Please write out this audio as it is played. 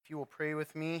you will pray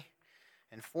with me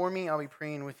and for me. I'll be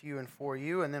praying with you and for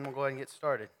you, and then we'll go ahead and get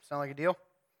started. Sound like a deal?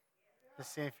 Let's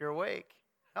see if you're awake.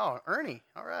 Oh, Ernie.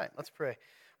 All right, let's pray.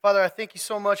 Father, I thank you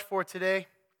so much for today.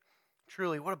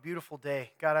 Truly, what a beautiful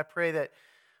day. God, I pray that,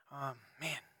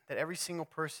 that every single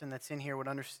person that's in here would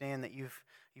understand that you've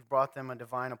brought them a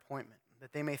divine appointment,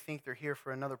 that they may think they're here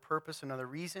for another purpose, another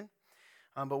reason,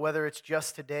 but whether it's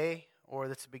just today or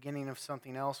that's the beginning of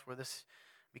something else where this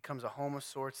becomes a home of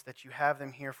sorts, that you have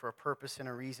them here for a purpose and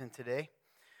a reason today.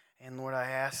 And Lord, I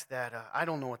ask that, I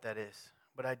don't know what that is,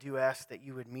 but I do ask that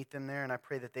you would meet them there, and I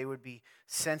pray that they would be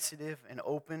sensitive and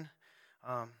open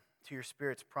to your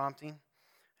Spirit's prompting.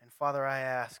 And Father, I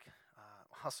ask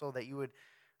also that you would,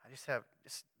 I just have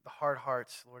just the hard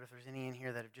hearts, Lord, if there's any in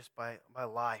here that have just by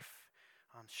life,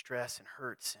 stress and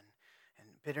hurts and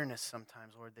bitterness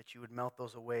sometimes, Lord, that you would melt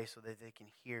those away so that they can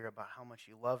hear about how much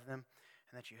you love them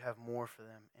and that you have more for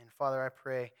them. And Father, I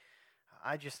pray,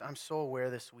 I'm so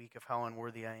aware this week of how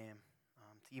unworthy I am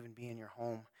to even be in your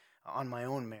home on my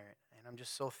own merit. And I'm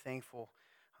just so thankful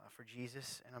for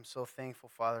Jesus, and I'm so thankful,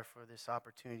 Father, for this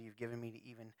opportunity you've given me to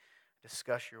even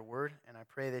discuss your word. And I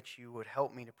pray that you would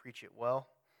help me to preach it well,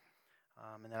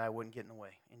 and that I wouldn't get in the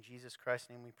way. In Jesus Christ's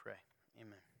name we pray.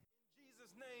 Amen. In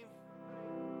Jesus' name,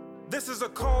 this is a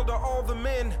call to all the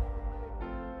men.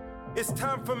 It's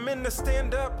time for men to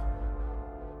stand up,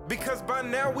 because by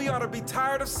now we ought to be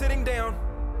tired of sitting down.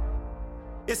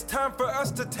 It's time for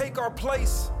us to take our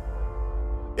place.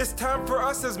 It's time for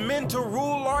us as men to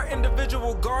rule our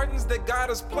individual gardens that God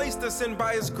has placed us in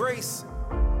by His grace.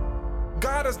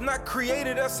 God has not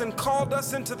created us and called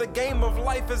us into the game of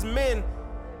life as men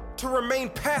to remain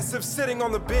passive sitting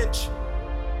on the bench.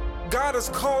 God has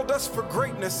called us for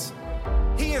greatness.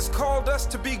 He has called us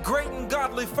to be great and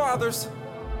godly fathers,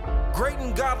 great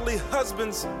and godly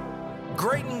husbands,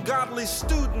 great and godly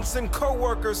students and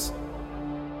co-workers.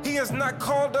 He has not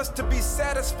called us to be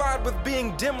satisfied with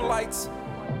being dim lights,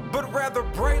 but rather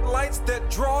bright lights that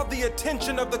draw the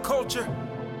attention of the culture.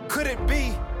 Could it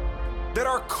be that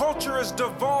our culture is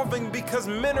devolving because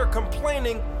men are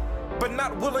complaining but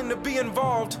not willing to be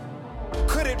involved?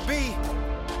 Could it be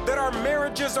that our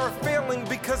marriages are failing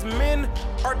because men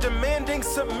are demanding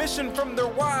submission from their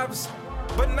wives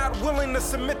but not willing to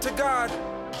submit to God?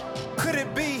 Could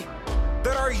it be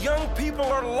that our young people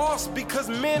are lost because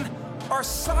men are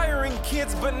siring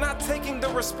kids but not taking the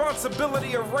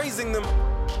responsibility of raising them?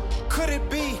 Could it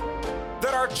be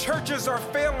that our churches are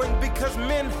failing because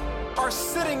men are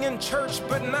sitting in church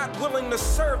but not willing to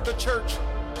serve the church?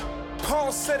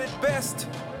 Paul said it best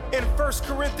in 1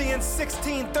 Corinthians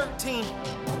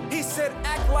 16:13. He said,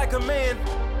 act like a man.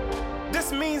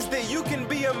 This means that you can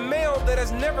be a male that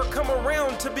has never come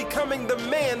around to becoming the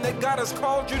man that God has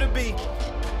called you to be.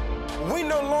 We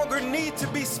no longer need to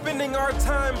be spending our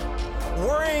time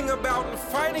worrying about and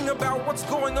fighting about what's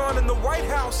going on in the White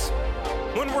House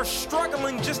when we're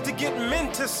struggling just to get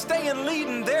men to stay and lead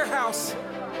in their house.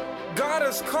 God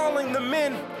is calling the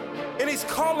men, and He's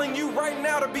calling you right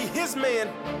now to be His man.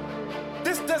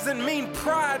 This doesn't mean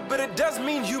pride, but it does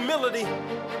mean humility.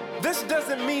 This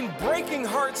doesn't mean breaking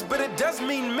hearts, but it does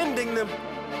mean mending them.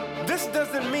 This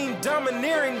doesn't mean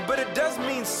domineering, but it does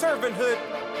mean servanthood.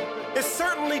 It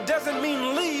certainly doesn't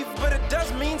mean leave, but it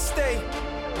does mean stay.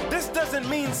 This doesn't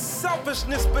mean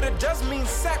selfishness, but it does mean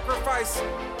sacrifice.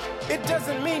 It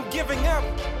doesn't mean giving up,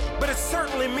 but it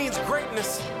certainly means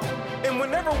greatness. And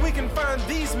whenever we can find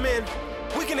these men,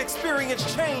 we can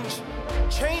experience change.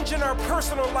 Change in our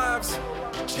personal lives,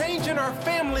 change in our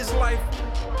family's life,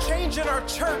 change in our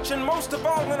church, and most of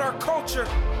all in our culture.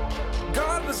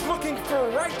 God is looking for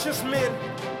righteous men,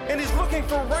 and He's looking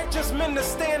for righteous men to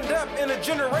stand up in a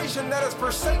generation that has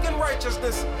forsaken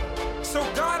righteousness. So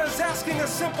God is asking a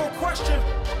simple question,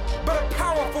 but a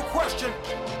powerful question.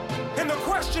 And the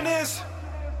question is,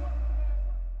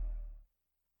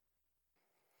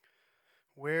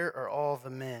 where are all the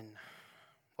men?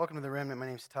 Welcome to the Remnant. My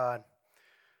name's Todd.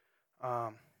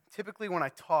 Typically when I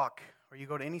talk or you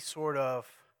go to any sort of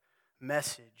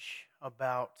message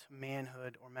about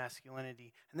manhood or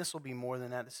masculinity, and this will be more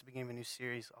than that. This is the beginning of a new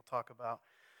series I'll talk about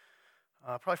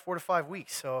probably 4 to 5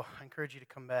 weeks, so I encourage you to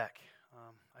come back.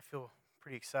 I feel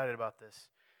pretty excited about this.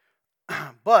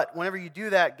 But whenever you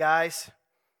do that, guys,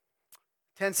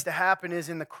 tends to happen is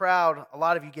in the crowd, a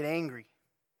lot of you get angry.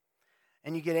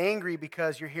 And you get angry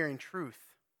because you're hearing truth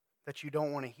that you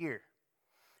don't want to hear.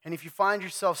 And if you find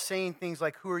yourself saying things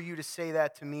like, who are you to say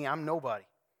that to me? I'm nobody.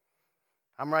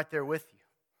 I'm right there with you.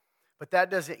 But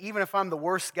that doesn't, even if I'm the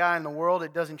worst guy in the world,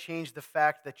 it doesn't change the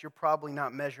fact that you're probably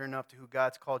not measuring up to who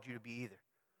God's called you to be either.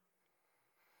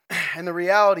 And the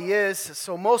reality is,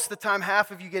 so most of the time,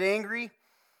 half of you get angry,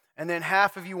 And then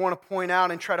half of you want to point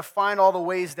out and try to find all the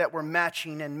ways that we're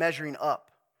matching and measuring up,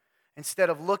 instead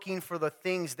of looking for the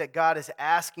things that God is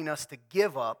asking us to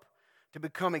give up to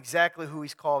become exactly who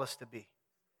He's called us to be.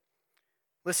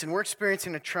 Listen, we're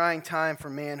experiencing a trying time for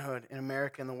manhood in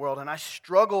America and the world, and I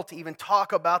struggle to even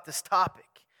talk about this topic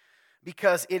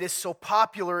because it is so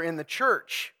popular in the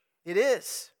church. It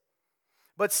is.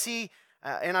 But see,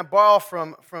 and I borrow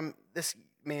from this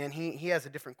man, he has a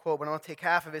different quote, but I'm going to take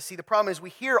half of it. See, the problem is we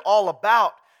hear all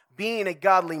about being a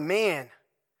godly man,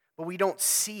 but we don't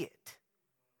see it.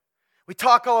 We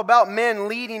talk all about men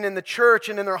leading in the church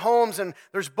and in their homes, and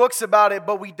there's books about it,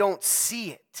 but we don't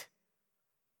see it.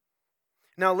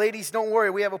 Now, ladies, don't worry,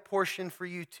 we have a portion for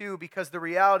you too, because the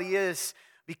reality is,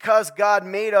 because God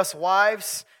made us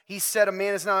wives, He said a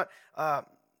man is not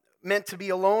meant to be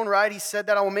alone, right? He said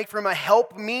that I will make for him a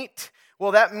helpmeet.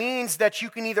 Well, that means that you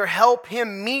can either help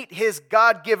him meet his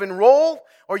God-given role,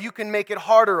 or you can make it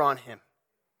harder on him.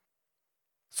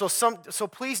 So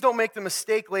please don't make the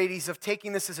mistake, ladies, of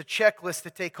taking this as a checklist to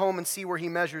take home and see where he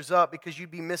measures up, because you'd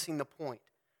be missing the point.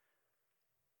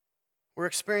 We're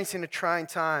experiencing a trying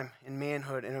time in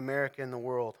manhood in America and the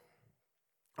world.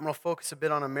 I'm going to focus a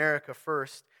bit on America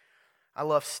first. I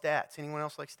love stats. Anyone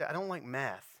else like stats? I don't like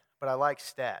math, but I like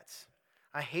stats.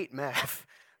 I hate math,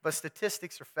 but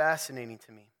statistics are fascinating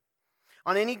to me.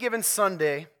 On any given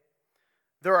Sunday,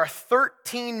 there are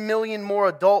 13 million more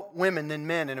adult women than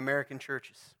men in American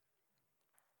churches.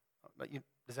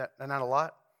 Is that not a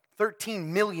lot?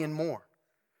 13 million more.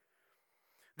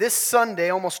 This Sunday,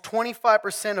 almost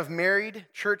 25% of married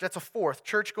church, that's a fourth,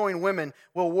 church-going women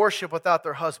will worship without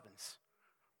their husbands.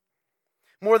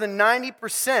 More than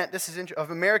 90% of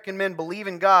American men believe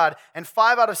in God, and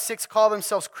 5 out of 6 call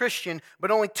themselves Christian, but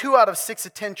only 2 out of 6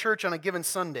 attend church on a given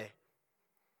Sunday.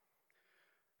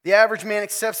 The average man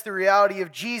accepts the reality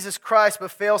of Jesus Christ,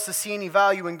 but fails to see any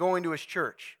value in going to his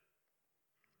church.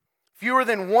 Fewer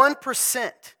than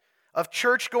 1% of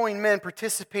church-going men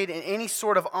participate in any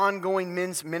sort of ongoing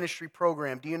men's ministry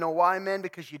program. Do you know why, men?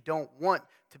 Because you don't want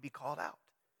to be called out.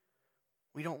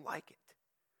 We don't like it.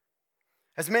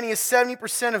 As many as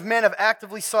 70% of men have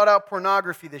actively sought out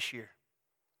pornography this year.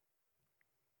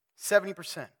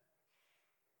 70%.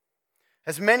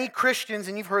 As many Christians,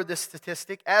 and you've heard this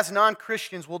statistic, as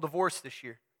non-Christians will divorce this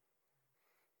year.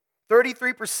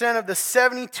 33% of the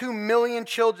 72 million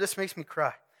children, this makes me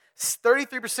cry.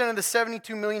 33% of the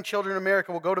 72 million children in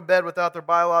America will go to bed without their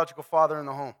biological father in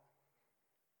the home,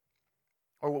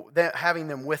 or having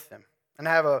them with them. And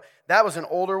that was an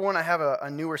older one. I have a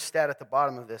newer stat at the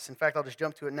bottom of this. In fact, I'll just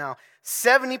jump to it now.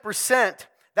 70%,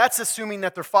 that's assuming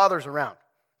that their father's around.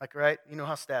 Like, right? You know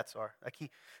how stats are.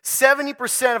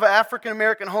 70% of African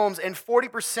American homes and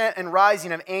 40% and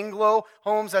rising of Anglo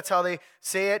homes, that's how they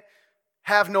say it,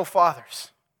 have no fathers.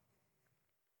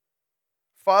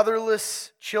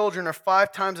 Fatherless children are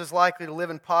 5 times as likely to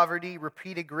live in poverty,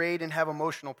 repeated grade, and have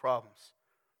emotional problems.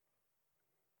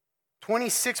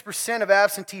 26% of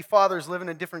absentee fathers live in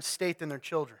a different state than their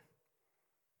children.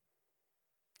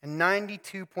 And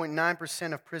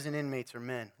 92.9% of prison inmates are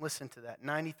men. Listen to that.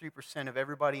 93% of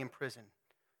everybody in prison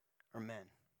are men.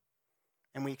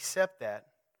 And we accept that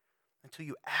until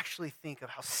you actually think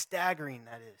of how staggering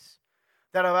that is.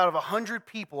 That out of 100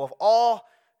 people of all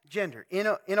gender in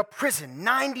a prison,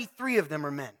 93 of them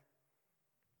are men.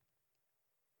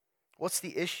 What's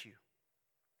the issue?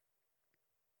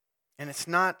 And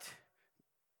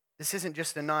this isn't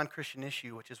just a non-Christian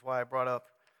issue, which is why I brought up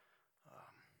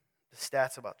the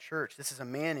stats about church. This is a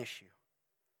man issue.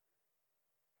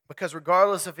 Because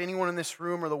regardless if anyone in this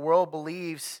room or the world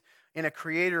believes in a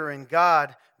creator or in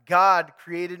God, God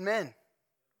created men.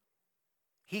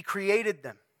 He created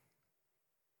them.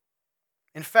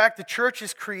 In fact, the church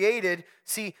is created.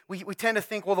 See, we tend to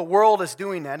think, well, the world is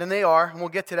doing that, and they are, and we'll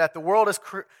get to that. The world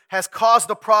has caused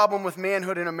a problem with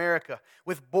manhood in America,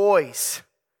 with boys,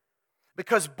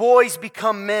 because boys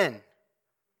become men.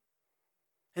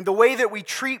 And the way that we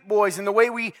treat boys and the way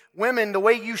women, the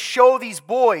way you show these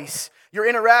boys your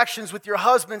interactions with your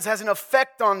husbands has an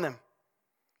effect on them,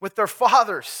 with their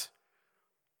fathers.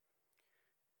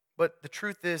 But the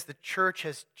truth is, the church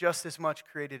has just as much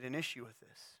created an issue with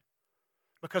this.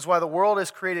 Because while the world has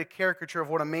created a caricature of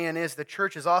what a man is, the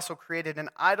church has also created and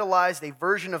idolized a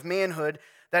version of manhood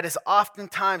that is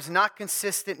oftentimes not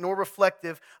consistent nor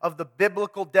reflective of the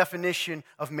biblical definition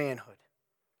of manhood.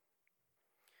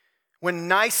 When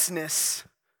niceness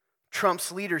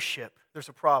trumps leadership, there's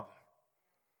a problem.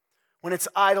 When it's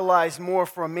idolized more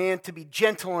for a man to be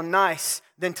gentle and nice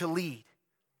than to lead.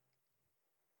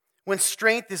 When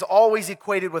strength is always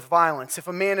equated with violence. If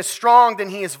a man is strong, then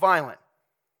he is violent.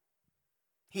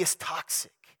 He is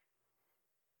toxic.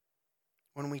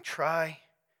 When we try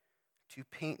to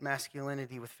paint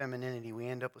masculinity with femininity, we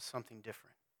end up with something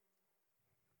different.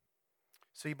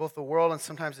 So both the world and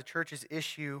sometimes the church's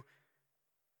issue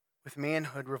with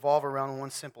manhood revolve around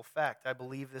one simple fact. I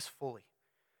believe this fully.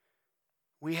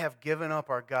 We have given up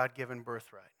our God-given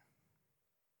birthright.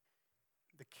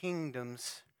 The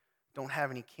kingdoms don't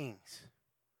have any kings.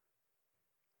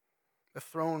 The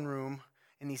throne room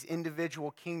in these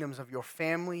individual kingdoms of your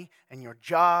family and your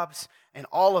jobs and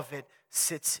all of it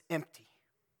sits empty.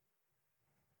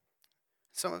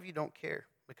 Some of you don't care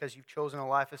because you've chosen a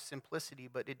life of simplicity,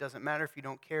 but it doesn't matter if you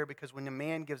don't care, because when a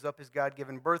man gives up his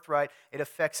God-given birthright, it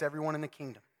affects everyone in the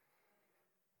kingdom.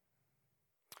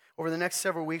 Over the next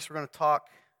several weeks, we're going to talk,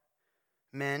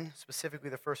 men, specifically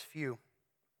the first few,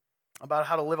 about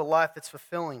how to live a life that's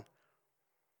fulfilling.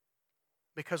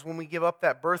 Because when we give up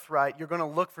that birthright, you're going to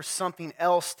look for something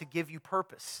else to give you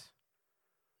purpose.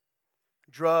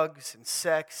 Drugs and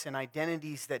sex and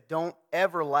identities that don't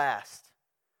ever last.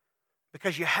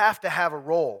 Because you have to have a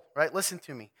role, right? Listen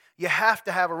to me. You have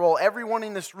to have a role. Everyone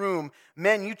in this room,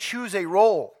 men, you choose a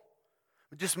role.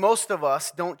 Just most of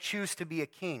us don't choose to be a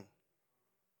king.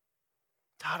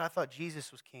 Todd, I thought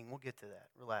Jesus was king. We'll get to that.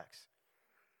 Relax.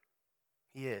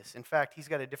 He is. In fact, he's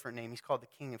got a different name. He's called the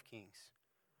King of Kings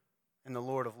and the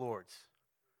Lord of Lords.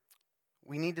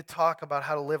 We need to talk about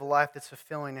how to live a life that's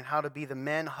fulfilling and how to be the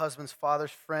men, husbands,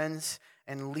 fathers, friends,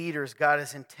 and leaders God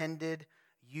has intended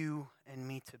you and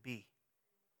me to be.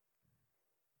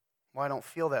 Well, I don't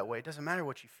feel that way. It doesn't matter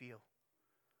what you feel.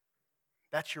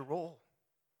 That's your role.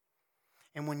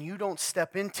 And when you don't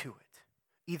step into it,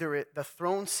 either the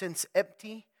throne sits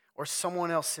empty or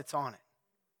someone else sits on it.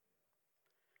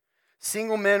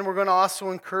 Single men, we're going to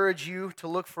also encourage you to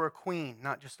look for a queen,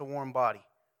 not just a warm body.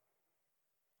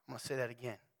 I'm going to say that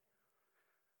again.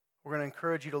 We're going to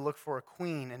encourage you to look for a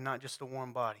queen and not just a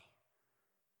warm body.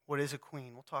 What is a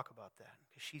queen? We'll talk about that,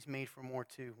 because she's made for more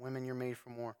too. Women, you're made for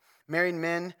more. Married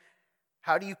men,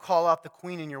 how do you call out the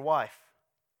queen in your wife?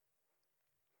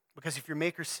 Because if you're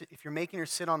making her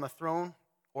sit on the throne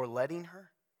or letting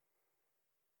her,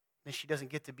 then she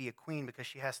doesn't get to be a queen because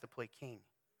she has to play king.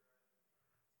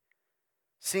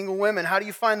 Single women, how do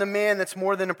you find the man that's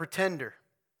more than a pretender?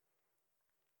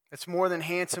 That's more than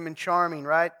handsome and charming,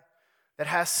 right? That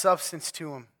has substance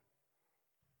to him.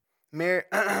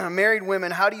 Married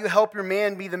women, how do you help your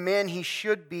man be the man he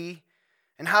should be?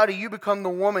 And how do you become the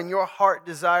woman your heart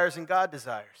desires and God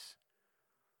desires?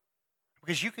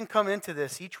 Because you can come into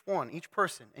this, each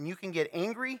person, and you can get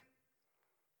angry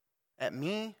at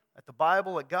me, at the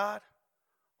Bible, at God,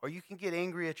 or you can get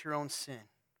angry at your own sin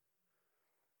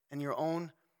and your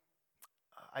own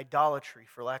idolatry,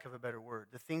 for lack of a better word.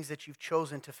 The things that you've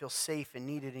chosen to feel safe and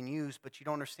needed and used, but you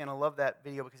don't understand. I love that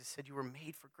video because it said you were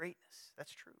made for greatness.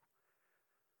 That's true.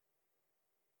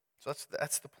 So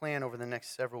that's the plan over the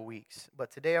next several weeks. But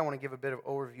today I want to give a bit of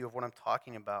overview of what I'm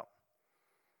talking about.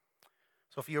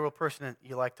 So if you're a real person and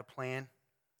you like to plan,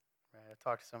 right, I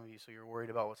talked to some of you, so you're worried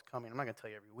about what's coming. I'm not going to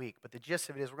tell you every week, but the gist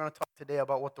of it is we're going to talk today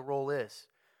about what the role is.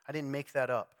 I didn't make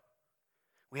that up.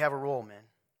 We have a role, men.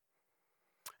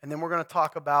 And then we're going to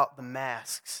talk about the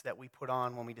masks that we put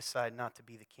on when we decide not to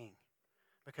be the king,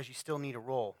 because you still need a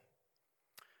role.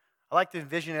 I like to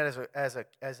envision it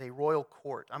as a royal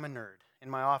court. I'm a nerd. In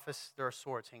my office, there are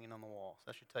swords hanging on the walls.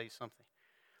 That should tell you something.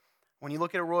 When you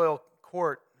look at a royal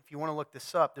court, if you want to look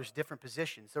this up, there's different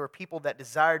positions. There are people that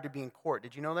desired to be in court.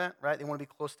 Did you know that? Right? They want to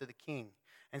be close to the king.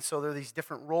 And so there are these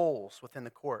different roles within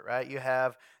the court, right? You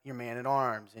have your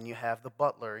man-at-arms, and you have the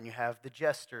butler, and you have the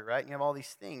jester, right? And you have all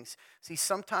these things. See,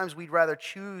 sometimes we'd rather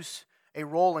choose a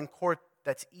role in court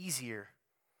that's easier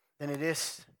than it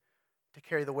is to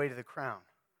carry the weight of the crown,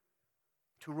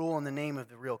 to rule in the name of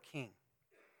the real king.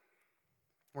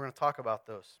 We're going to talk about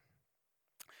those.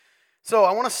 So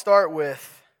I want to start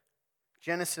with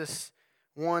Genesis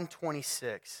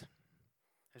 1:26.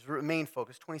 As the main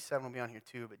focus. 27 will be on here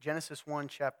too, but Genesis 1,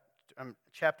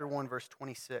 chapter 1, verse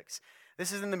 26.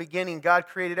 This is in the beginning. God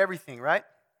created everything, right?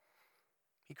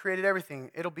 He created everything.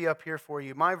 It'll be up here for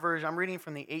you. My version, I'm reading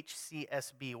from the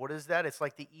HCSB. What is that? It's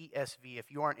like the ESV.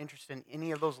 If you aren't interested in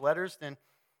any of those letters, then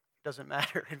it doesn't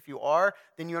matter. If you are,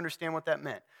 then you understand what that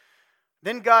meant.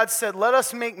 Then God said, "Let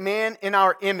us make man in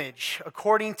our image,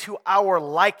 according to our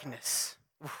likeness."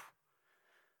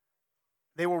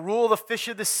 They will rule the fish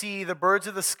of the sea, the birds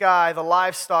of the sky, the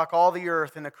livestock, all the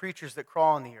earth, and the creatures that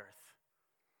crawl on the earth.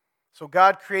 So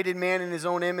God created man in his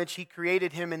own image. He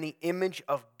created him in the image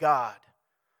of God.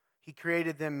 He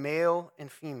created them male and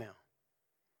female.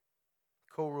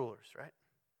 Co-rulers, right?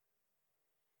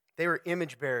 They were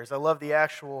image bearers. I love the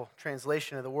actual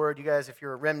translation of the word. You guys, if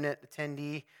you're a remnant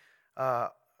attendee,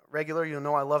 regular, you'll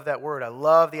know I love that word. I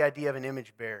love the idea of an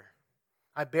image bearer.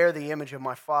 I bear the image of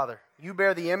my Father. You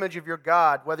bear the image of your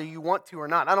God, whether you want to or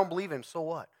not. I don't believe him, so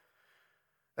what?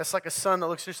 That's like a son that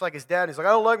looks just like his dad. He's like,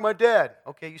 I don't like my dad.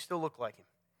 Okay, you still look like him.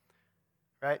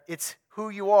 Right? It's who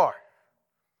you are.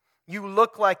 You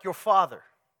look like your Father.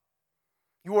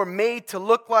 You are made to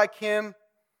look like him.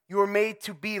 You are made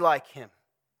to be like him.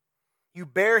 You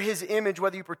bear his image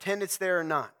whether you pretend it's there or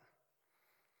not.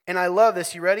 And I love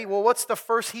this. You ready? Well, what's the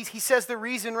first? He says the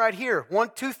reason right here.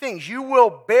 Two things. You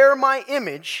will bear my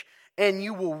image and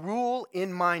you will rule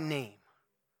in my name.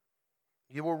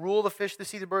 You will rule the fish, the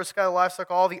sea, the birds, the sky, the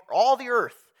livestock, all the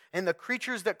earth, and the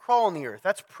creatures that crawl on the earth.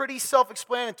 That's pretty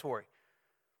self-explanatory.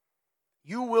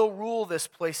 You will rule this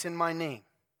place in my name.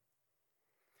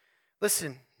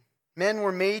 Listen, men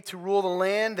were made to rule the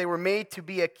land. They were made to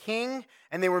be a king,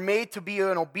 and they were made to be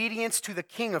in obedience to the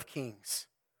King of Kings.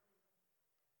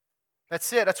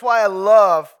 That's it. That's why I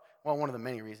love, well, one of the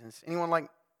many reasons. Anyone like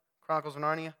Chronicles of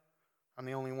Narnia? I'm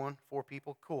the only one. 4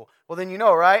 people. Cool. Well, then you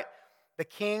know, right? The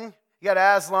king, you got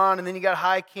Aslan, and then you got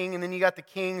High King, and then you got the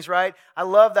kings, right? I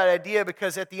love that idea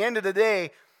because at the end of the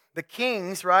day, the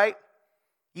kings, right?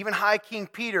 Even High King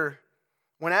Peter,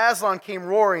 when Aslan came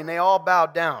roaring, they all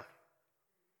bowed down.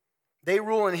 They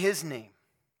rule in his name.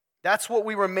 That's what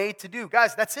we were made to do.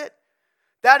 Guys, that's it.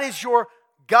 That is your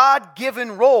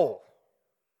God-given role.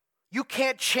 You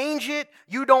can't change it.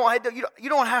 You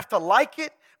don't have to like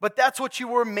it, but that's what you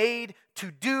were made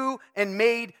to do and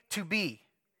made to be.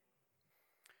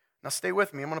 Now stay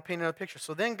with me. I'm going to paint another picture.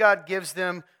 So then God gives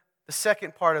them the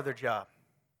second part of their job.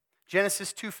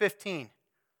 Genesis 2:15.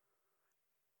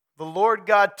 The Lord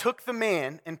God took the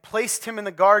man and placed him in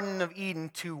the Garden of Eden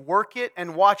to work it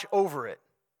and watch over it.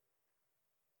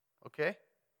 Okay?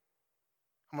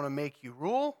 I'm going to make you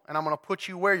rule, and I'm going to put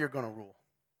you where you're going to rule.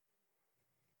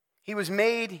 He was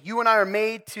made, you and I are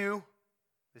made to,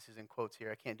 this is in quotes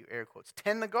here, I can't do air quotes,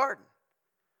 tend the garden.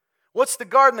 What's the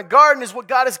garden? The garden is what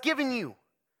God has given you.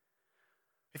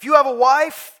 If you have a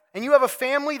wife and you have a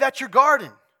family, that's your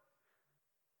garden.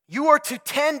 You are to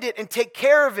tend it and take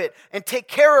care of it and take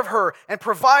care of her and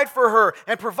provide for her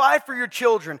and provide for your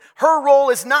children. Her role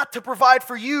is not to provide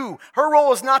for you. Her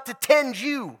role is not to tend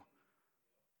you.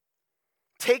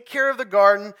 Take care of the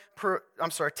garden,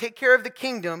 take care of the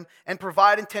kingdom and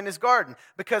provide and tend his garden.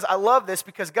 Because I love this,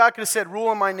 because God could have said,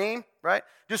 rule in my name, right?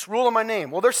 Just rule in my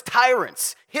name. Well, there's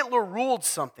tyrants. Hitler ruled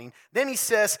something. Then he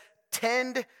says,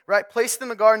 tend, right? Place it in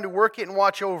the garden to work it and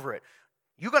watch over it.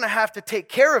 You're going to have to take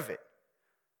care of it.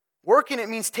 Working it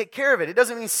means take care of it. It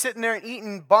doesn't mean sitting there and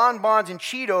eating bonbons and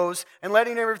Cheetos and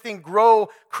letting everything grow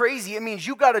crazy. It means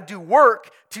you got to do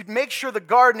work to make sure the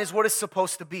garden is what it's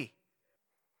supposed to be.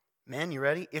 Men, you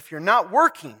ready? If you're not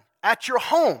working at your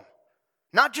home,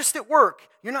 not just at work,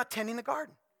 you're not tending the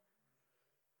garden.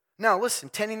 Now listen,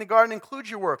 tending the garden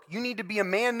includes your work. You need to be a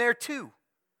man there too.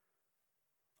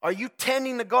 Are you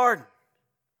tending the garden?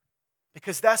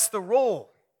 Because that's the role.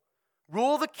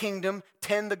 Rule the kingdom,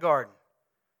 tend the garden.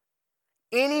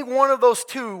 Any one of those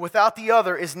two without the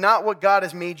other is not what God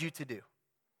has made you to do.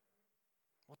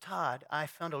 Well, Todd, I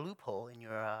found a loophole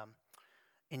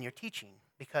in your teaching,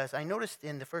 because I noticed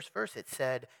in the first verse it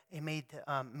said it made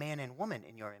man and woman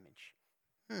in your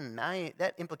image.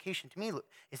 That implication to me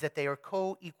is that they are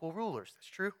co-equal rulers. That's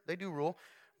true. They do rule.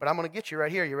 But I'm going to get you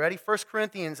right here. You ready? 1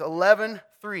 Corinthians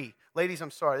 11:3. Ladies,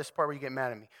 I'm sorry. This is the part where you get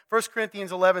mad at me. 1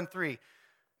 Corinthians 11:3.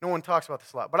 No one talks about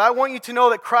this a lot. But I want you to know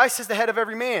that Christ is the head of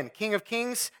every man. King of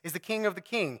kings is the king of the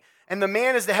king. And the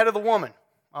man is the head of the woman.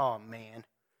 Oh, man.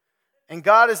 And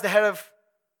God is the head of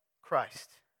Christ.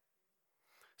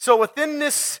 So within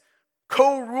this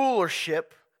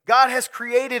co-rulership, God has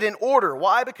created an order.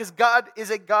 Why? Because God is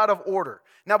a God of order.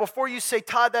 Now, before you say,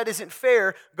 Todd, that isn't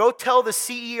fair, go tell the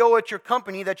CEO at your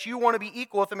company that you want to be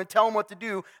equal with him and tell him what to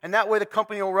do, and that way the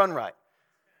company will run right.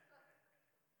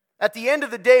 At the end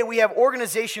of the day, we have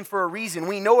organization for a reason.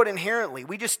 We know it inherently.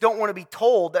 We just don't want to be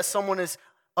told that someone is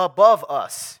above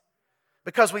us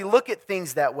because we look at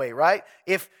things that way, right?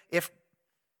 If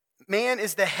man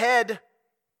is the head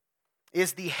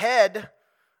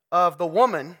of the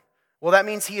woman, well, that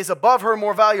means he is above her,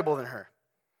 more valuable than her.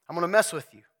 I'm going to mess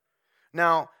with you.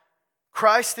 Now,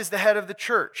 Christ is the head of the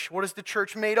church. What is the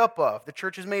church made up of? The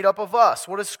church is made up of us.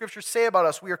 What does Scripture say about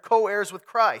us? We are co-heirs with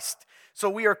Christ. So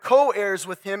we are co-heirs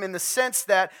with him in the sense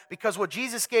that because what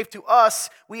Jesus gave to us,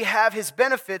 we have his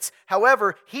benefits.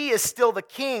 However, he is still the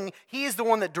king. He is the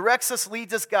one that directs us,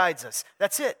 leads us, guides us.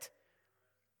 That's it.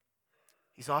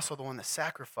 He's also the one that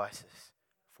sacrifices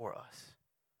for us.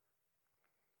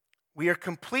 We are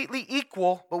completely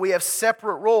equal, but we have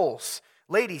separate roles.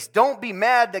 Ladies, don't be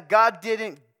mad that God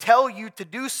didn't tell you to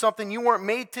do something you weren't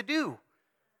made to do.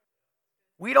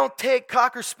 We don't take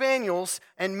Cocker Spaniels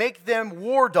and make them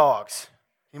war dogs.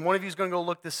 And one of you is going to go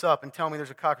look this up and tell me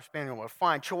there's a Cocker Spaniel. Well,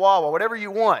 fine, Chihuahua, whatever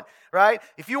you want, right?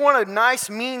 If you want a nice,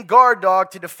 mean guard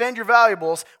dog to defend your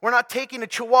valuables, we're not taking a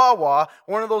Chihuahua,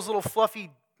 one of those little fluffy,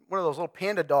 one of those little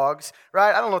panda dogs,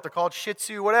 right? I don't know what they're called, Shih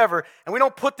Tzu, whatever. And we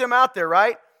don't put them out there,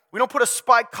 right? We don't put a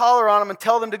spiked collar on them and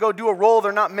tell them to go do a role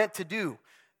they're not meant to do.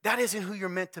 That isn't who you're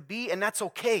meant to be, and that's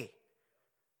okay.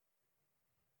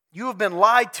 You have been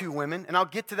lied to, women, and I'll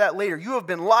get to that later. You have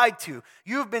been lied to.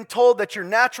 You have been told that your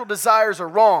natural desires are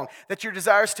wrong, that your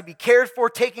desires to be cared for,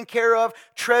 taken care of,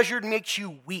 treasured makes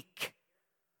you weak.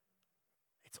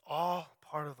 It's all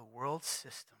part of the world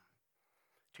system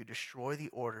to destroy the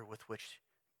order with which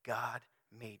God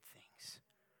made things.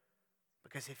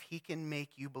 Because if he can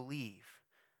make you believe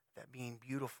that being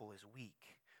beautiful is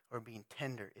weak or being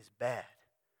tender is bad,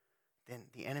 then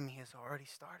the enemy has already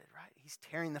started, right? He's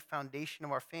tearing the foundation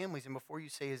of our families. And before you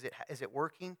say, is it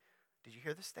working? Did you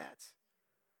hear the stats?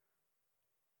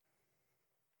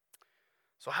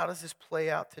 So how does this play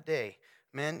out today?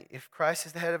 Men, if Christ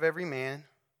is the head of every man,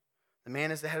 the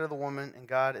man is the head of the woman, and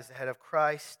God is the head of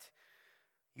Christ,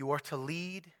 you are to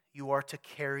lead, you are to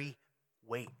carry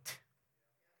weight.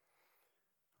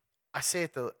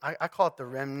 I call it the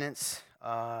remnants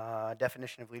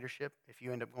definition of leadership. If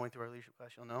you end up going through our leadership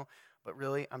class, you'll know. But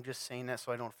really, I'm just saying that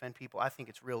so I don't offend people. I think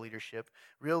it's real leadership.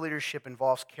 Real leadership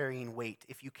involves carrying weight.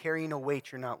 If you carry no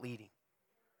weight, you're not leading.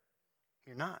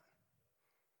 You're not.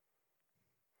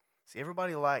 See,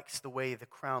 everybody likes the way the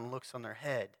crown looks on their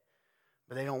head,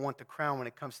 but they don't want the crown when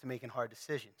it comes to making hard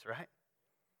decisions, right?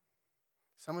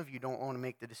 Some of you don't want to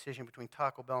make the decision between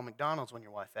Taco Bell and McDonald's when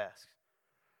your wife asks.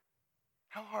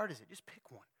 How hard is it? Just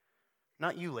pick one.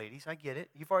 Not you, ladies. I get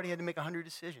it. You've already had to make 100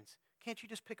 decisions. Can't you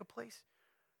just pick a place?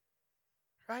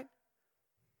 Right?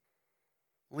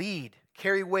 Lead.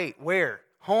 Carry weight. Where?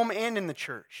 Home and in the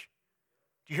church.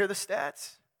 Do you hear the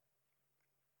stats?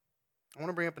 I want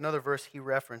to bring up another verse he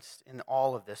referenced in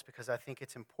all of this because I think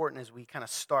it's important as we kind of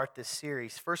start this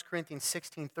series. 1 Corinthians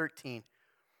 16:13.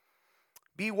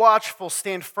 Be watchful,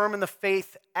 stand firm in the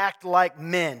faith, act like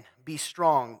men, be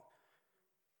strong.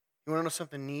 You want to know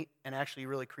something neat and actually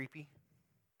really creepy?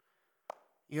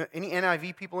 Any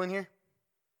NIV people in here?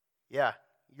 Yeah.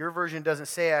 Your version doesn't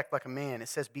say act like a man. It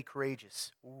says be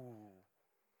courageous. Ooh.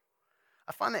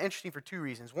 I find that interesting for two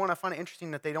reasons. One, I find it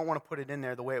interesting that they don't want to put it in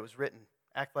there the way it was written.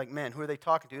 Act like men. Who are they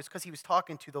talking to? It's because he was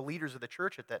talking to the leaders of the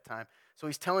church at that time. So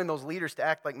he's telling those leaders to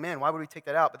act like men. Why would we take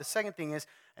that out? But the second thing is,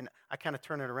 and I kind of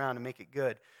turn it around and make it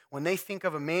good. When they think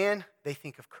of a man, they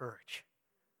think of courage.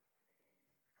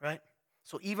 Right?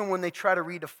 So even when they try to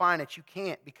redefine it, you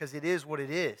can't because it is what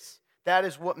it is. That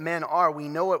is what men are. We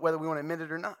know it whether we want to admit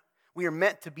it or not. We are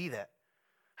meant to be that.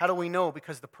 How do we know?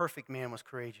 Because the perfect man was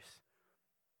courageous.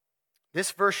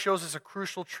 This verse shows us a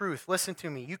crucial truth. Listen to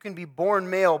me. You can be born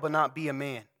male but not be a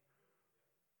man.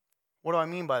 What do I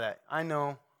mean by that? I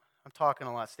know I'm talking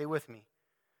a lot. Stay with me.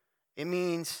 It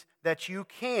means that you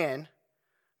can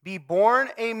be born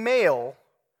a male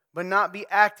but not be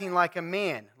acting like a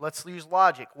man. Let's use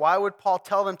logic. Why would Paul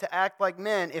tell them to act like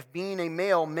men if being a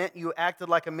male meant you acted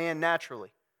like a man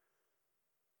naturally?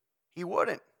 He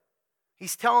wouldn't.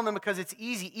 He's telling them because it's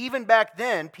easy. Even back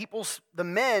then, the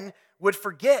men would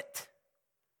forget.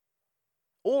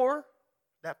 Or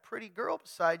that pretty girl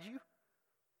beside you.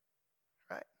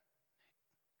 Right?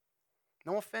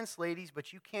 No offense, ladies,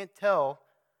 but you can't tell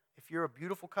if you're a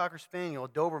beautiful Cocker Spaniel, a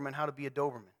Doberman, how to be a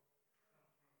Doberman.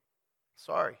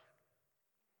 Sorry.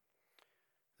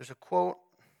 There's a quote,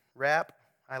 rap.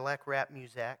 I like rap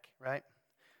music, right?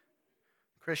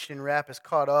 Christian rap has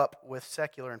caught up with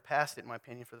secular and past it, in my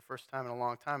opinion, for the first time in a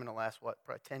long time in the last,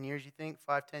 probably 10 years, you think?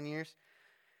 5-10 years?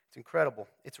 It's incredible.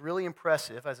 It's really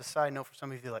impressive. As a side note for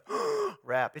some of you, like,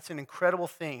 rap. It's an incredible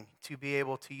thing to be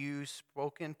able to use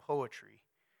spoken poetry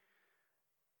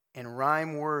and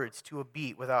rhyme words to a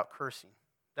beat without cursing.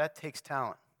 That takes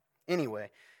talent. Anyway,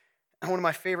 one of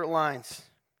my favorite lines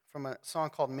from a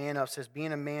song called Man Up says,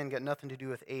 being a man got nothing to do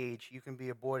with age. You can be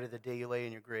a boy to the day you lay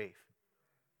in your grave.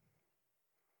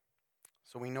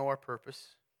 So we know our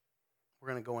purpose. We're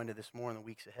going to go into this more in the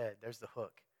weeks ahead. There's the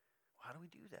hook. How do we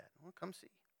do that? Well, come see.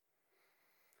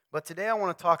 But today I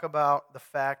want to talk about the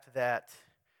fact that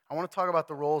I want to talk about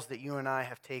the roles that you and I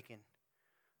have taken.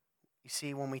 You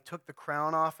see, when we took the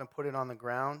crown off and put it on the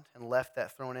ground and left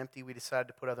that throne empty, we decided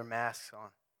to put other masks on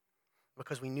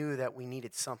because we knew that we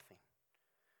needed something.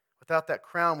 Without that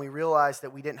crown, we realized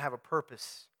that we didn't have a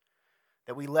purpose,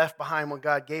 that we left behind what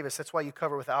God gave us. That's why you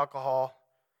cover with alcohol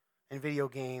and video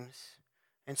games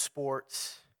and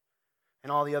sports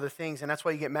and all the other things. And that's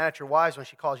why you get mad at your wives when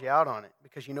she calls you out on it,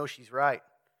 because you know she's right.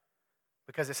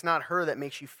 Because it's not her that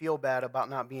makes you feel bad about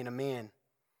not being a man.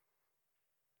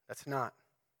 That's not.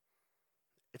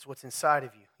 It's what's inside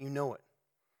of you. You know it.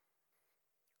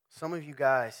 Some of you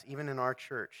guys, even in our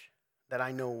church, that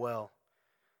I know well,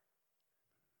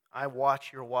 I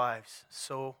watch your wives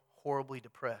so horribly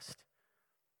depressed,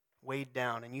 weighed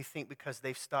down, and you think because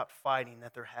they've stopped fighting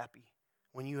that they're happy,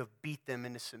 when you have beat them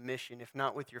into submission, if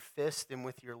not with your fist, then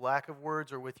with your lack of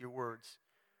words or with your words.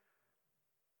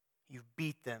 You've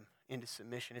beat them into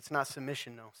submission. It's not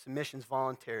submission, though. Submission's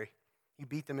voluntary. You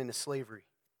beat them into slavery.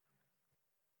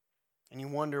 And you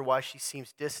wonder why she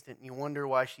seems distant. You wonder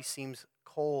why she seems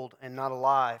cold and not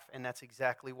alive, and that's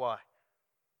exactly why.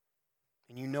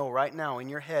 And you know right now in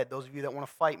your head, those of you that want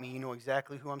to fight me, you know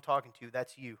exactly who I'm talking to.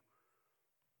 That's you.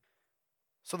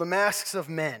 So the masks of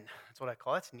men. That's what I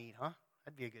call it. That's neat, huh?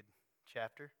 That'd be a good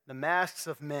chapter. The masks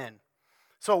of men.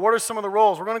 So what are some of the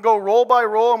roles? We're going to go role by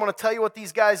role. I'm going to tell you what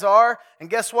these guys are. And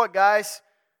guess what, guys?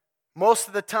 Most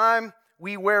of the time,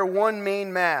 we wear one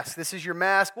main mask. This is your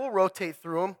mask. We'll rotate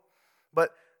through them.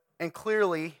 And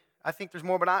clearly, I think there's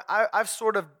more. But I've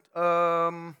sort of,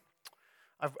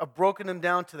 I've broken them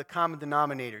down to the common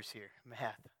denominators here.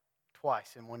 Math.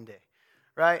 Twice in one day.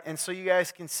 Right? And so you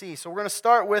guys can see. So we're going to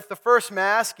start with the first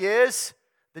mask is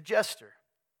the jester.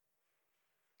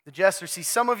 The jester. See,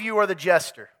 some of you are the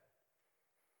jester.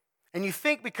 And you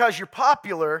think because you're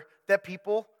popular that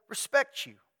people respect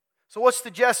you. So what's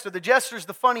the jester? The jester's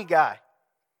the funny guy.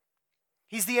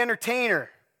 He's the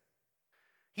entertainer.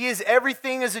 He is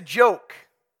everything as a joke.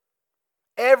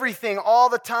 Everything, all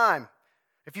the time.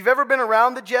 If you've ever been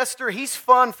around the jester, he's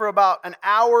fun for about an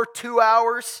hour, 2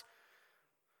 hours.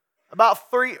 About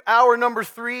hour number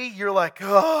 3, you're like,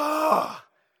 oh.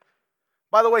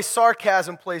 By the way,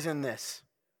 sarcasm plays in this.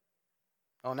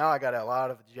 Oh, now I got a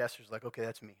lot of jesters like, okay,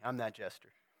 that's me. I'm that jester.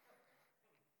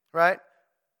 Right?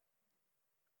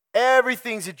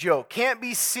 Everything's a joke. Can't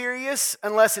be serious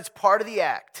unless it's part of the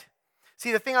act.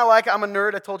 See, the thing I like, I'm a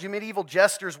nerd. I told you medieval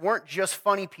jesters weren't just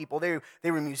funny people. They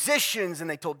were musicians, and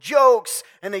they told jokes,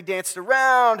 and they danced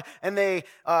around, and they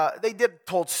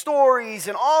told stories,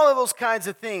 and all of those kinds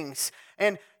of things.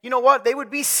 And you know what? They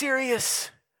would be serious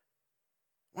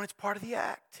when it's part of the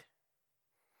act.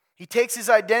 He takes his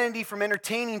identity from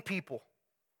entertaining people.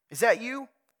 Is that you?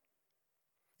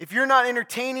 If you're not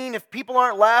entertaining, if people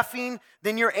aren't laughing,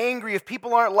 then you're angry. If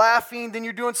people aren't laughing, then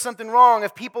you're doing something wrong.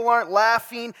 If people aren't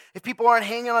laughing, if people aren't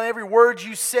hanging on every word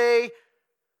you say,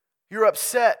 you're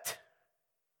upset.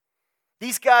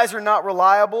 These guys are not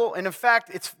reliable, and in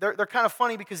fact, they're kind of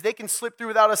funny because they can slip through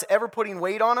without us ever putting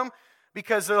weight on them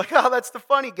because they're like, oh, that's the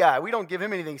funny guy. We don't give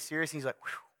him anything serious. And he's like,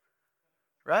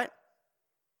 whew. Right?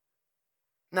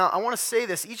 Now, I want to say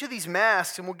this. Each of these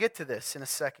masks, and we'll get to this in a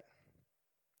second.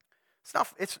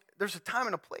 There's a time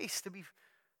and a place to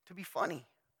be funny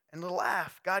and to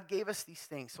laugh. God gave us these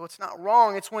things, so it's not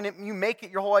wrong. It's when you make it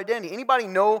your whole identity. Anybody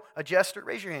know a jester?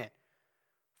 Raise your hand.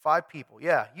 5 people.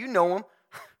 Yeah, you know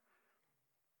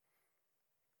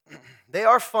them. They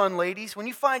are fun, ladies. When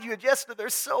you find you a jester, they're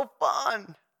so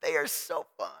fun. They are so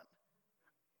fun.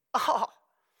 Oh,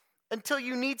 until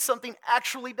you need something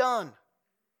actually done.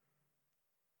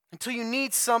 Until you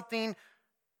need something.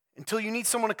 Until you need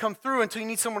someone to come through, until you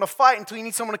need someone to fight, until you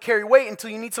need someone to carry weight, until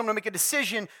you need someone to make a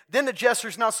decision, then the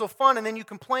jester's not so fun, and then you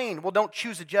complain. Well, don't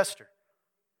choose a jester.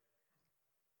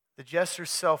 The jester's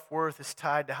self-worth is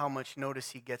tied to how much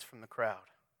notice he gets from the crowd.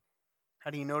 How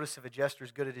do you notice if a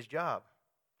jester's good at his job?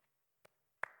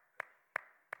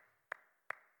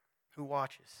 Who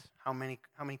watches? How many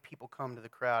people come to the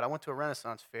crowd? I went to a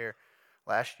Renaissance fair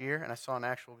last year, and I saw an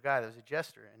actual guy that was a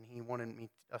jester, and he wanted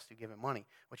us to give him money,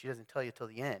 which he doesn't tell you till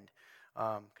the end,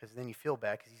 because then you feel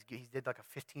bad, because he did like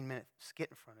a 15-minute skit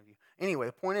in front of you. Anyway,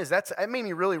 the point is, that made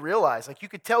me really realize, like, you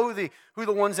could tell who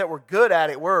the ones that were good at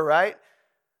it were, right?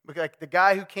 But like the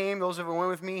guy who came, those of you who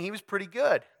went with me, he was pretty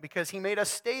good, because he made us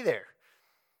stay there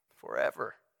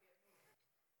forever.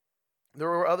 There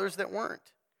were others that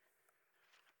weren't.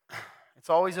 It's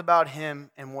always about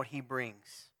him and what he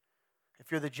brings.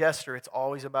 If you're the jester, it's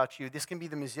always about you. This can be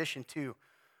the musician too.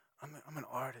 I'm an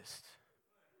artist.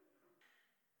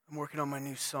 I'm working on my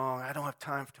new song. I don't have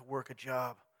time to work a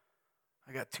job.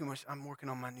 I got too much. I'm working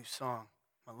on my new song,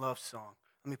 my love song.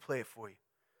 Let me play it for you.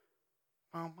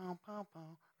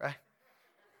 Right?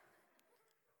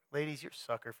 Ladies, you're a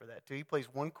sucker for that too. He plays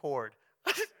one chord.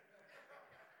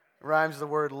 Rhymes the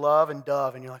word love and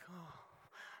dove, and you're like, oh.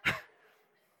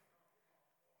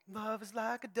 Love is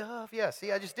like a dove. Yeah,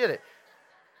 see, I just did it.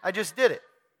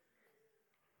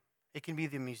 It can be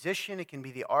the musician. It can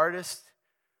be the artist.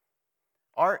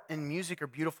 Art and music are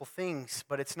beautiful things,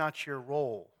 but it's not your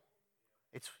role.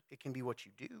 It can be what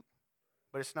you do,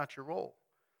 but it's not your role.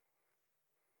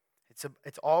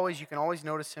 It's always, you can always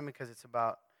notice him because it's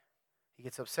about, he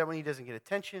gets upset when he doesn't get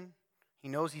attention. He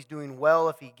knows he's doing well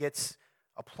if he gets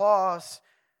applause.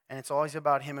 And it's always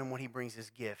about him and when he brings his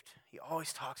gift. He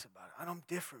always talks about it. I'm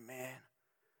different, man.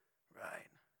 Right.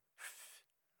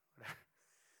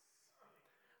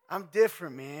 I'm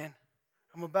different, man.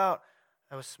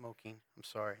 I was smoking. I'm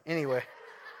sorry. Anyway.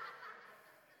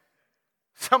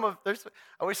 I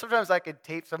wish sometimes I could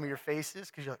tape some of your faces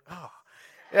because you're like, oh.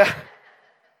 Yeah.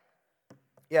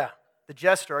 Yeah. The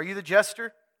jester. Are you the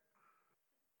jester?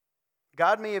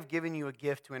 God may have given you a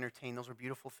gift to entertain. Those are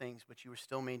beautiful things, but you were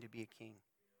still made to be a king.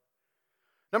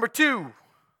 Number 2,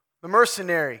 the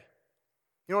mercenary.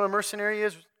 You know what a mercenary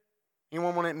is?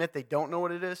 Anyone want to admit they don't know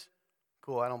what it is?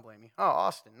 Cool, I don't blame you. Oh,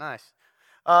 Austin, nice.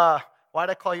 Why'd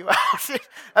I call you out?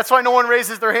 That's why no one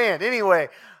raises their hand. Anyway,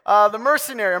 the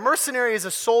mercenary. A mercenary is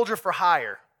a soldier for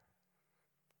hire.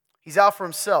 He's out for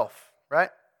himself, right?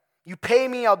 You pay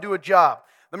me, I'll do a job.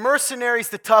 The mercenary's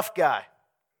the tough guy.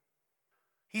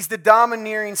 He's the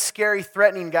domineering, scary,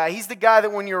 threatening guy. He's the guy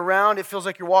that when you're around, it feels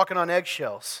like you're walking on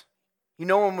eggshells. You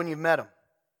know him when you've met him.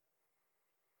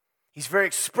 He's very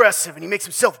expressive, and he makes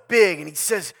himself big, and he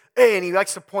says, hey, and he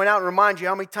likes to point out and remind you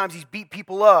how many times he's beat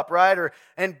people up, right?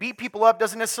 And beat people up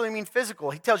doesn't necessarily mean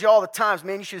physical. He tells you all the times,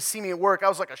 man, you should have seen me at work. I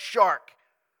was like a shark,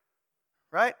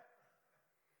 right?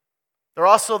 They're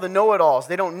also the know-it-alls.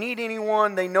 They don't need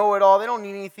anyone. They know it all. They don't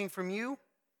need anything from you.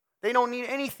 They don't need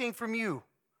anything from you.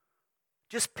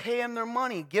 Just pay them their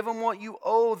money. Give them what you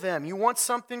owe them. You want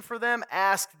something for them?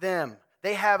 Ask them.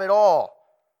 They have it all.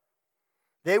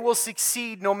 They will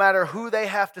succeed no matter who they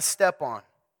have to step on.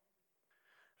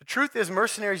 The truth is,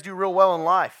 mercenaries do real well in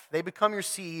life. They become your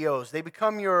CEOs. They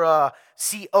become your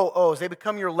COOs. They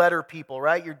become your letter people,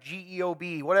 right? Your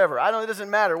GEOB, whatever. I don't. It doesn't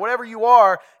matter. Whatever you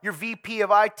are, your VP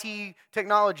of IT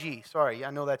technology. Sorry,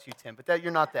 I know that's you, Tim, but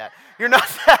you're not that. You're not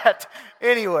that.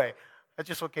 Anyway, that's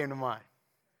just what came to mind.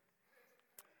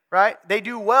 Right? They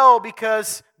do well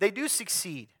because they do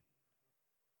succeed.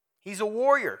 He's a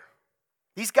warrior.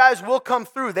 These guys will come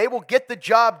through. They will get the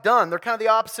job done. They're kind of the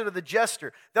opposite of the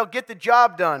jester. They'll get the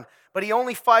job done, but he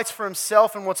only fights for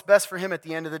himself and what's best for him at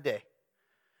the end of the day.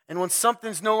 And when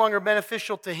something's no longer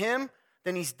beneficial to him,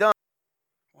 then he's done.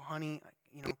 Well, honey,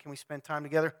 can we spend time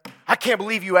together? I can't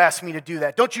believe you asked me to do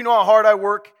that. Don't you know how hard I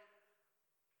work?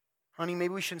 Honey,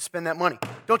 maybe we shouldn't spend that money.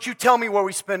 Don't you tell me where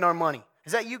we spend our money.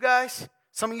 Is that you guys?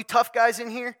 Some of you tough guys in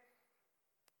here?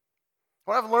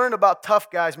 What I've learned about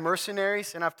tough guys,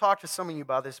 mercenaries, and I've talked to some of you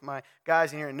about this, my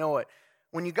guys in here know it.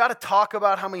 When you got to talk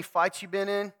about how many fights you've been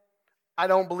in, I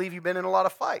don't believe you've been in a lot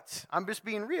of fights. I'm just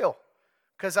being real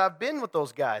because I've been with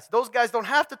those guys. Those guys don't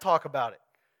have to talk about it,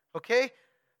 okay?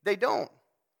 They don't.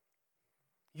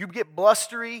 You get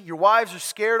blustery. Your wives are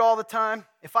scared all the time.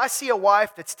 If I see a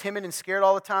wife that's timid and scared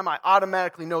all the time, I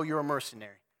automatically know you're a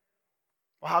mercenary.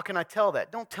 Well, how can I tell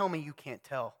that? Don't tell me you can't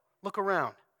tell. Look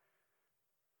around.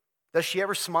 Does she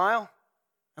ever smile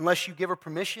unless you give her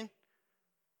permission?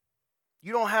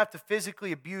 You don't have to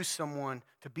physically abuse someone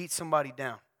to beat somebody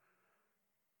down.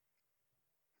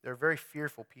 They're very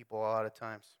fearful people a lot of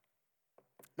times.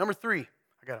 Number 3,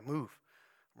 I got to move.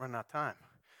 I'm running out of time.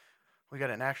 We got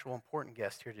an actual important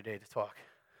guest here today to talk.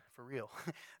 For real.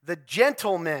 The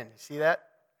gentleman. See that?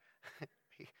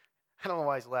 I don't know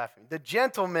why he's laughing. The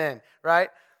gentleman, right?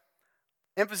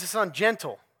 Emphasis on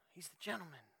gentle. He's the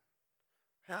gentleman.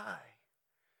 Hi.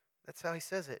 That's how he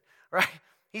says it, right?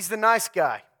 He's the nice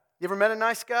guy. You ever met a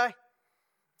nice guy?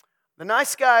 The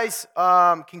nice guys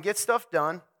can get stuff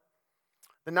done.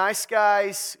 The nice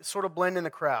guys sort of blend in the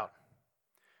crowd.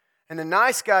 And the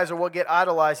nice guys are what get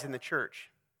idolized in the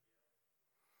church.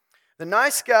 The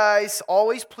nice guys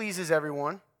always pleases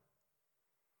everyone.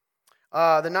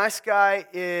 The nice guy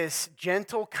is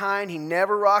gentle, kind. He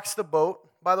never rocks the boat.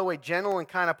 By the way, gentle and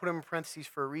kind, I put him in parentheses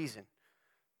for a reason.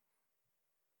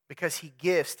 Because he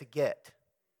gives to get.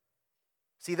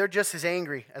 See, they're just as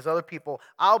angry as other people.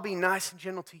 I'll be nice and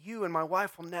gentle to you, and my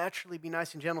wife will naturally be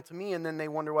nice and gentle to me, and then they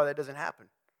wonder why that doesn't happen.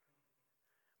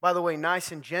 By the way,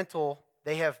 nice and gentle,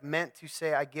 they have meant to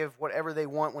say, I give whatever they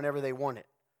want whenever they want it.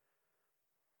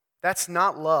 That's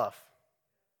not love.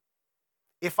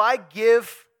 If I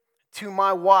give to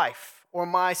my wife or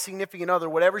my significant other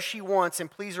whatever she wants and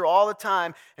please her all the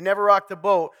time and never rock the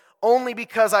boat, only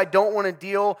because I don't want to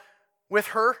deal with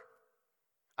her,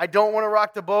 I don't want to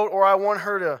rock the boat, or I want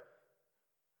her to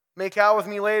make out with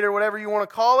me later, whatever you want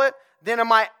to call it, then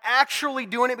am I actually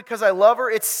doing it because I love her?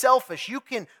 It's selfish. You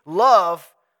can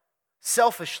love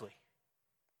selfishly.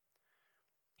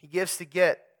 He gives to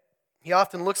get. He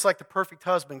often looks like the perfect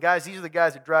husband. Guys, these are the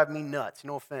guys that drive me nuts.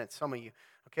 No offense, some of you.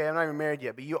 Okay, I'm not even married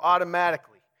yet, but you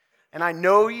automatically, and I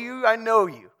know you.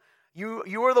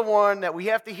 You are the one that we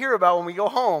have to hear about when we go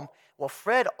home. Well,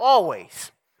 Fred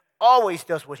always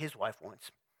does what his wife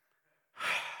wants.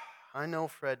 I know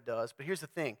Fred does, but here's the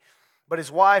thing. But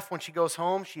his wife, when she goes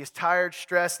home, she is tired,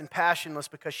 stressed, and passionless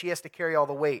because she has to carry all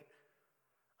the weight.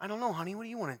 I don't know, honey, what do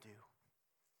you want to do?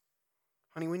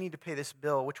 Honey, we need to pay this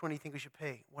bill. Which one do you think we should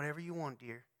pay? Whatever you want,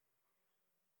 dear.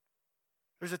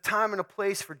 There's a time and a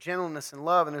place for gentleness and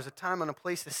love, and there's a time and a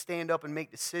place to stand up and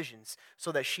make decisions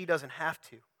so that she doesn't have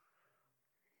to.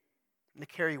 And to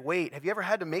carry weight. Have you ever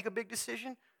had to make a big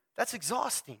decision? That's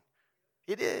exhausting.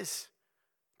 It is.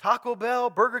 Taco Bell,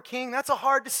 Burger King, that's a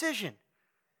hard decision.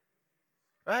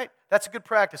 Right? That's a good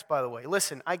practice, by the way.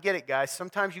 Listen, I get it, guys.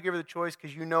 Sometimes you give her the choice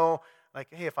because you know, like,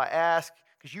 hey, if I ask,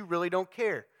 because you really don't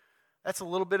care. That's a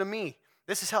little bit of me.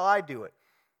 This is how I do it.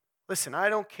 Listen, I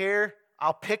don't care.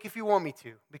 I'll pick if you want me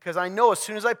to, because I know as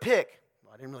soon as I pick,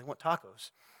 well, I didn't really want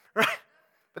tacos, right?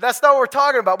 But that's not what we're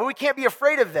talking about. But we can't be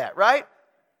afraid of that, right?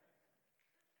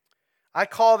 I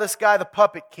call this guy the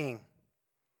puppet king.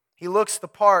 He looks the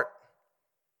part,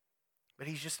 but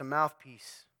he's just a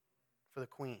mouthpiece for the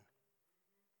queen.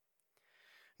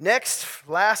 Next,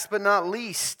 last but not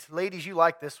least, ladies, you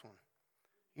like this one.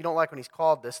 You don't like when he's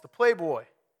called this, the playboy.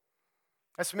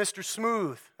 That's Mr.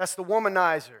 Smooth. That's the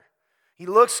womanizer. He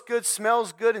looks good,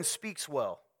 smells good, and speaks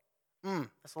well.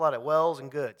 That's a lot of wells and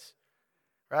goods,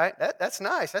 right? That's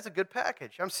nice. That's a good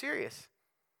package. I'm serious.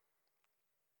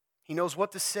 He knows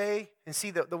what to say. And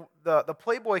see, the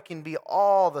playboy can be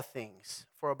all the things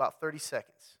for about 30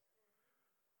 seconds.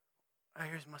 Oh,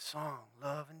 here's my song,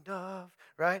 Love and Dove,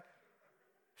 right?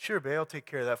 Sure, babe, I'll take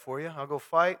care of that for you. I'll go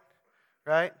fight,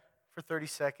 right? For 30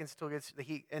 seconds till he gets the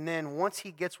heat. And then once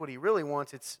he gets what he really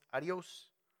wants, it's adios.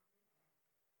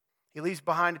 He leaves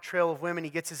behind a trail of women. He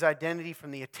gets his identity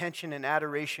from the attention and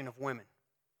adoration of women.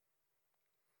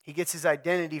 He gets his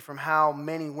identity from how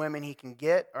many women he can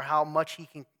get or how much he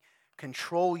can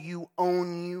control you,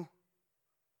 own you,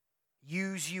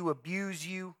 use you, abuse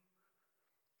you.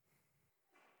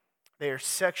 They are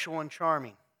sexual and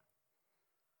charming.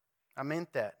 I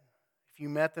meant that. If you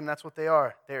met them, that's what they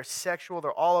are. They're sexual.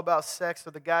 They're all about sex.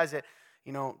 They're the guys that,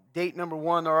 date number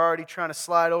one, they're already trying to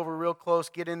slide over real close,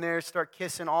 get in there, start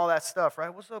kissing, all that stuff,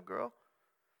 right? What's up, girl?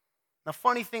 Now,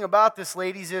 funny thing about this,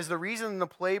 ladies, is the reason the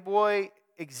playboy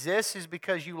exists is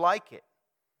because you like it.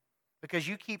 Because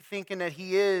you keep thinking that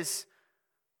he is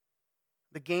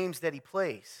the games that he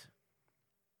plays.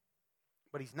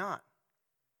 But he's not.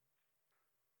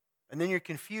 And then you're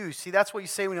confused. See, that's what you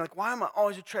say when you're like, why am I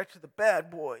always attracted to the bad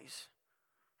boys?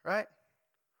 Right?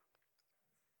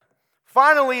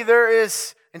 Finally, there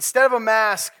is, instead of a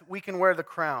mask, we can wear the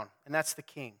crown, and that's the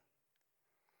king.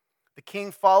 The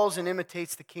king follows and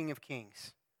imitates the King of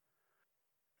Kings.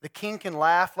 The king can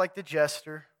laugh like the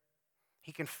jester.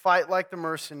 He can fight like the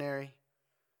mercenary.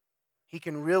 He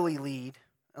can really lead,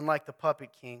 unlike the puppet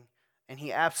king. And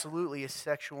he absolutely is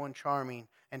sexual and charming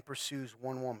and pursues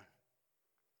one woman.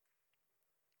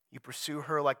 You pursue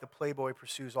her like the playboy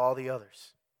pursues all the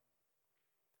others.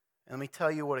 And let me tell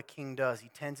you what a king does. He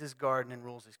tends his garden and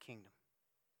rules his kingdom.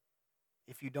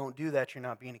 If you don't do that, you're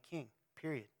not being a king,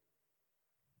 period.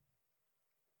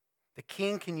 The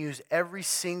king can use every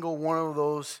single one of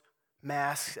those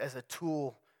masks as a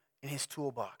tool in his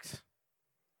toolbox.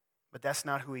 But that's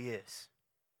not who he is.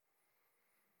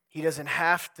 He doesn't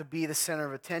have to be the center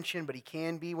of attention, but he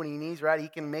can be when he needs, right? He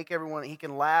can make everyone, he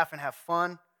can laugh and have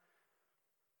fun.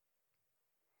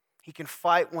 He can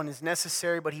fight when it's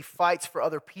necessary, but he fights for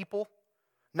other people,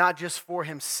 not just for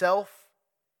himself.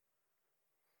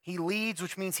 He leads,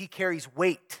 which means he carries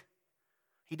weight.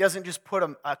 He doesn't just put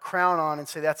a crown on and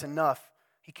say that's enough.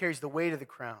 He carries the weight of the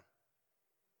crown.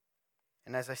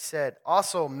 And as I said,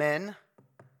 also men,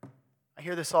 I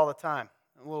hear this all the time.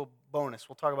 A little bonus.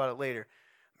 We'll talk about it later.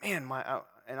 Man,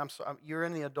 you're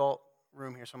in the adult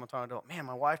room here, so I'm talking adult. Man,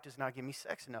 my wife does not give me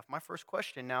sex enough. My first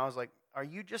question now is like, are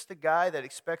you just a guy that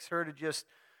expects her to just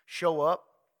show up?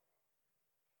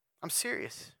 I'm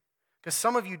serious. Because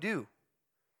some of you do.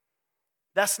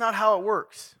 That's not how it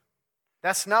works.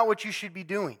 That's not what you should be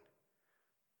doing.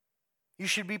 You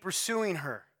should be pursuing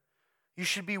her. You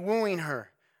should be wooing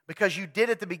her because you did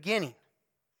at the beginning.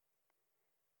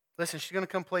 Listen, she's going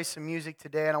to come play some music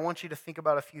today, and I want you to think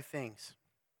about a few things.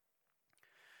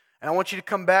 And I want you to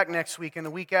come back next week and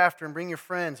the week after and bring your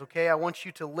friends, okay? I want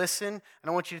you to listen, and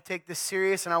I want you to take this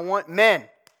serious, and I want men,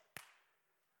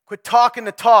 quit talking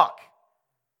the talk.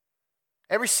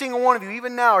 Every single one of you,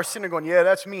 even now, are sitting there going, yeah,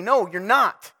 that's me. No, you're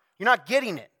not. You're not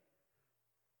getting it.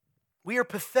 We are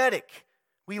pathetic.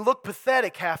 We look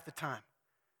pathetic half the time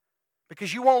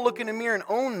because you won't look in the mirror and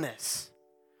own this.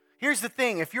 Here's the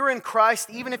thing. If you're in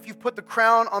Christ, even if you've put the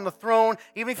crown on the throne,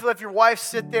 even if you let your wife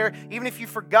sit there, even if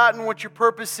you've forgotten what your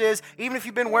purpose is, even if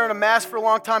you've been wearing a mask for a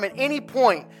long time, at any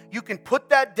point, you can put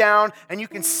that down and you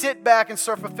can sit back and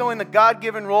start fulfilling the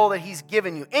God-given role that He's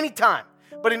given you. Anytime.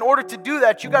 But in order to do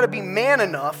that, you got to be man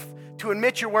enough to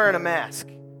admit you're wearing a mask.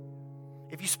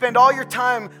 If you spend all your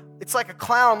time, it's like a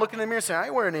clown looking in the mirror saying, I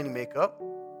ain't wearing any makeup.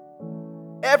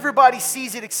 Everybody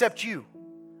sees it except you.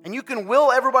 And you can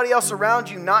will everybody else around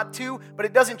you not to, but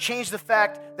it doesn't change the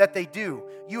fact that they do.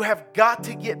 You have got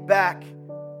to get back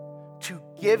to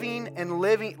giving,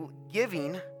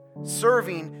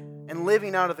 serving, and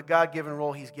living out of the God-given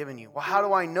role He's given you. Well, how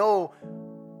do I know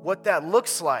what that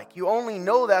looks like? You only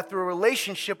know that through a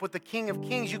relationship with the King of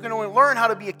Kings. You can only learn how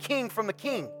to be a king from the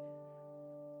King.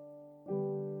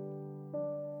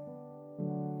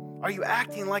 Are you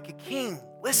acting like a king?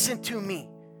 Listen to me.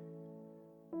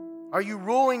 Are you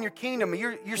ruling your kingdom?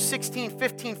 You're 16,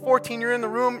 15, 14, you're in the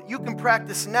room. You can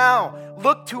practice now.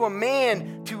 Look to a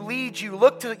man to lead you.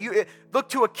 Look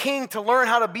to a king to learn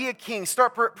how to be a king.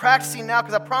 Start practicing now,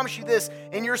 because I promise you this,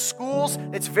 in your schools,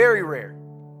 it's very rare.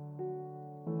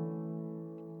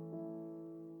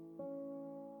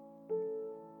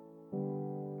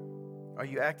 Are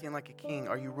you acting like a king?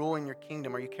 Are you ruling your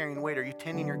kingdom? Are you carrying weight? Are you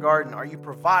tending your garden? Are you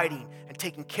providing and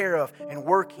taking care of and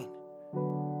working?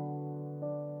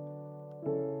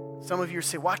 Some of you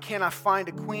say, why can't I find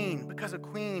a queen? Because a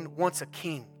queen wants a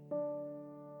king.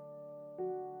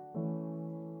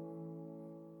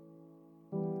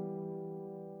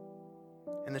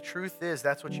 And the truth is,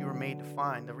 that's what you were made to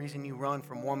find. The reason you run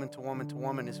from woman to woman to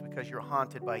woman is because you're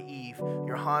haunted by Eve.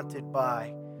 You're haunted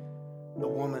by the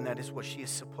woman that is what she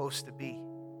is supposed to be.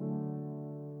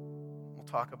 We'll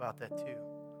talk about that too.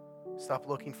 Stop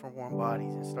looking for warm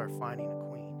bodies and start finding a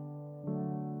queen.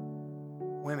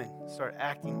 Women, start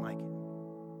acting like it.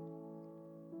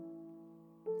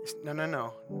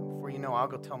 No. Before you know, I'll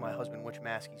go tell my husband which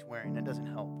mask he's wearing. That doesn't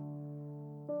help.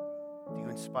 Do you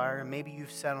inspire him? Maybe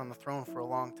you've sat on the throne for a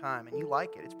long time and you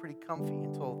like it. It's pretty comfy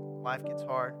until life gets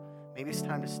hard. Maybe it's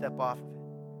time to step off of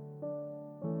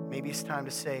it. Maybe it's time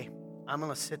to say, I'm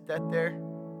going to sit that there,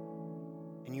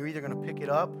 and you're either going to pick it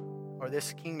up or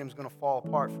this kingdom's going to fall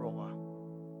apart for a while.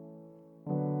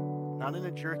 Not in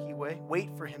a jerky way. Wait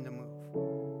for him to move.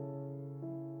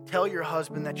 Tell your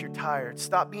husband that you're tired.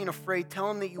 Stop being afraid. Tell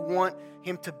him that you want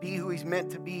him to be who he's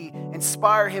meant to be.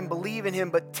 Inspire him, believe in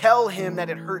him, but tell him that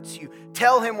it hurts you.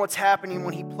 Tell him what's happening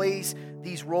when he plays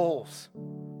these roles.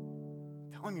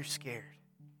 Tell him you're scared.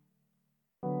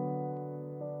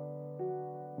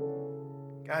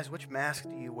 Guys, which mask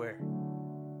do you wear?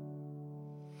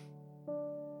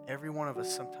 Every one of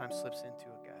us sometimes slips into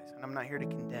it, guys. And I'm not here to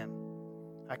condemn.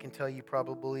 I can tell you I've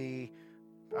probably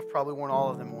worn all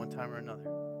of them one time or another.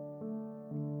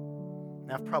 And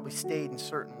I've probably stayed in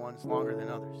certain ones longer than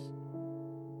others.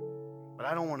 But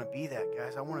I don't want to be that,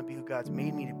 guys. I want to be who God's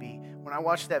made me to be. When I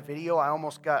watched that video,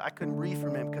 I couldn't breathe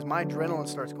from it because my adrenaline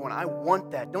starts going. I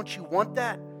want that. Don't you want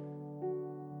that?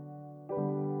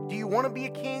 Do you want to be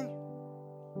a king?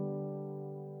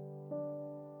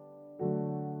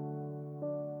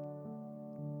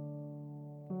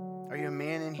 Are you a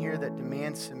man in here that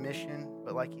demands submission,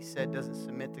 but like he said, doesn't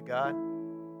submit to God?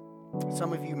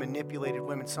 Some of you manipulated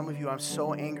women. Some of you I'm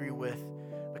so angry with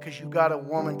because you got a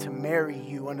woman to marry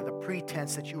you under the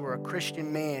pretense that you are a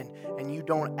Christian man and you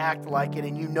don't act like it,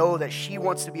 and you know that she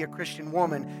wants to be a Christian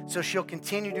woman, so she'll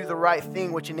continue to do the right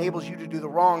thing, which enables you to do the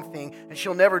wrong thing, and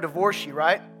she'll never divorce you,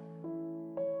 right?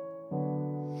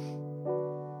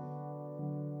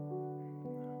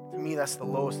 To me, that's the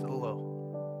lowest of the low.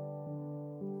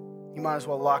 You might as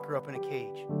well lock her up in a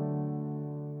cage.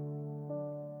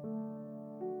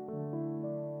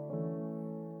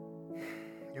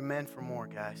 You're meant for more,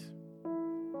 guys.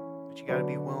 But you got to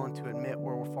be willing to admit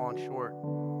where we're falling short.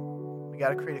 We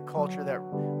got to create a culture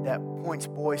that points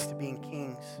boys to being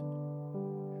kings.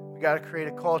 We got to create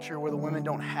a culture where the women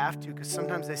don't have to, because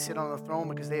sometimes they sit on the throne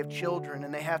because they have children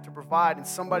and they have to provide, and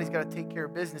somebody's got to take care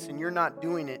of business, and you're not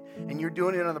doing it, and you're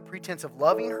doing it on the pretense of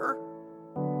loving her.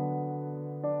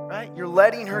 Right? You're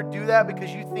letting her do that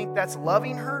because you think that's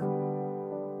loving her.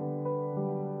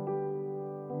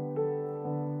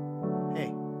 Hey,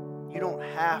 you don't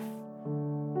have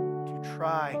to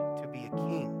try to be a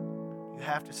king. You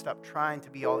have to stop trying to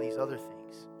be all these other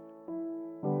things.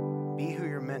 Be who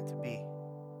you're meant to be.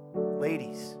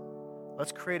 Ladies,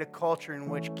 Let's create a culture in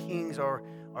which kings are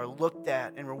looked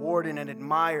at and rewarded and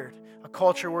admired. A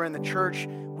culture where in the church,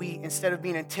 we, instead of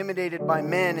being intimidated by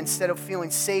men, instead of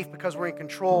feeling safe because we're in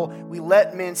control, we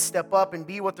let men step up and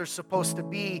be what they're supposed to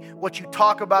be, what you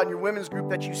talk about in your women's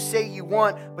group that you say you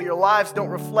want, but your lives don't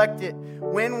reflect it.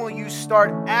 When will you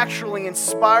start actually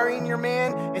inspiring your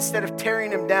man instead of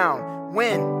tearing him down?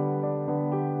 When?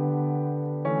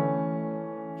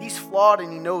 He's flawed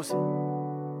and he knows it.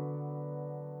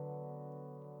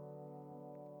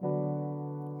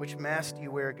 Which mask do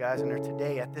you wear, guys? And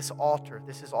today at this altar,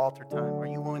 this is altar time. Are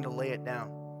you willing to lay it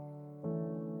down?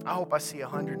 I hope I see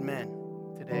 100 men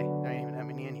today. There ain't even that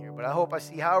many in here, but I hope I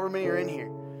see however many are in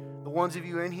here. The ones of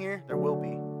you in here, there will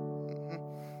be.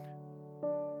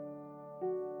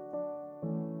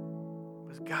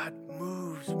 Because God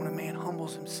moves when a man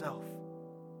humbles himself.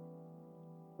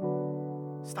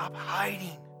 Stop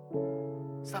hiding.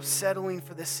 Stop settling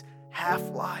for this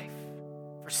half-life.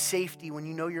 For safety when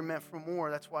you know you're meant for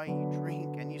more. That's why you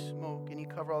drink and you smoke and you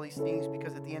cover all these things,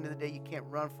 because at the end of the day, you can't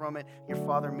run from it. Your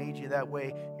Father made you that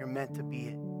way. You're meant to be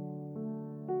it.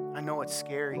 I know it's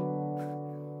scary.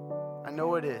 I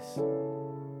know it is.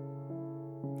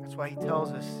 That's why he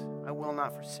tells us, I will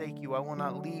not forsake you. I will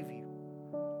not leave you.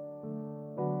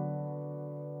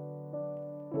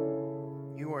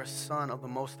 You are a son of the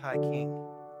Most High King.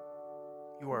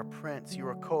 You are a prince. You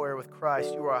are a co-heir with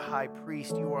Christ. You are a high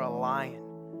priest. You are a lion.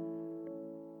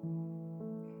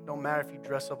 Don't matter if you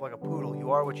dress up like a poodle.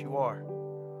 You are what you are.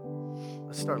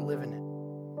 Let's start living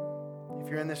it. If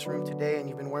you're in this room today and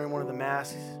you've been wearing one of the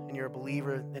masks and you're a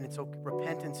believer, then it's okay.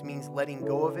 Repentance means letting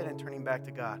go of it and turning back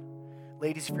to God.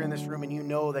 Ladies, if you're in this room and you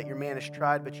know that your man has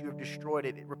tried but you have destroyed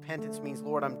it, repentance means,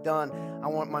 Lord, I'm done. I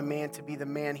want my man to be the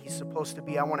man he's supposed to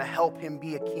be. I want to help him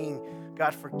be a king.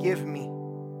 God, forgive me.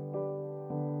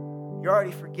 You're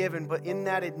already forgiven, but in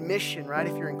that admission, right,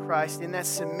 if you're in Christ, in that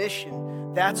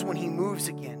submission, that's when he moves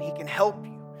again. He can help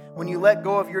you. When you let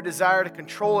go of your desire to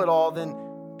control it all, then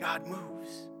God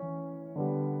moves.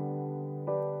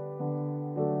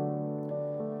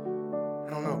 I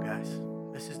don't know, guys.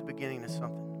 This is the beginning of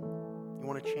something. You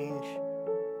want to change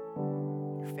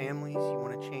your families, you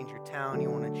want to change your town,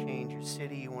 you want to change your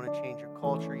city, you want to change your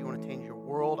culture, you want to change your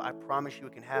world. I promise you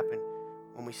it can happen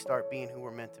when we start being who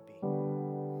we're meant to be.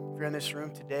 If you're in this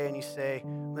room today and you say,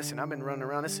 listen, I've been running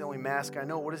around, this is the only mask I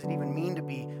know. What does it even mean to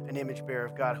be an image bearer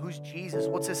of God? Who's Jesus?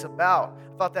 What's this about?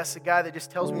 I thought that's the guy that just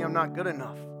tells me I'm not good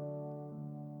enough.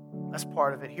 That's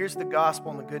part of it. Here's the gospel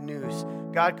and the good news.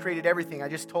 God created everything, I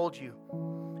just told you.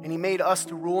 And he made us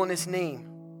to rule in his name.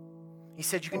 He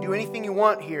said, you can do anything you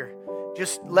want here.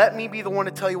 Just let me be the one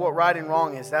to tell you what right and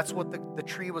wrong is. That's what the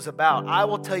tree was about. I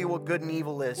will tell you what good and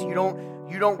evil is. You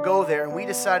don't go there. And we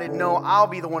decided, no, I'll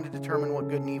be the one to determine what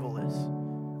good and evil is.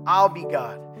 I'll be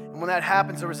God. And when that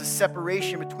happens, there was a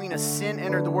separation between us. Sin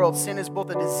entered the world. Sin is both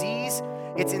a disease.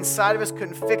 It's inside of us.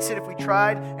 Couldn't fix it if we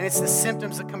tried. And it's the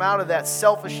symptoms that come out of that.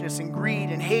 Selfishness and greed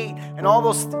and hate and all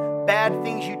those bad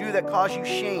things you do that cause you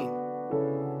shame.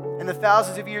 In the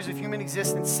thousands of years of human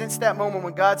existence, since that moment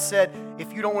when God said,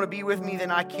 if you don't want to be with me, then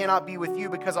I cannot be with you,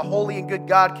 because a holy and good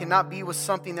God cannot be with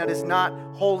something that is not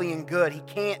holy and good. He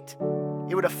can't.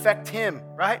 It would affect him,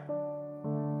 right?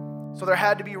 So there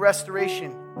had to be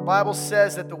restoration. The Bible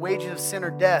says that the wages of sin are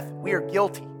death. We are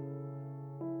guilty.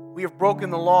 We have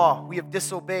broken the law. We have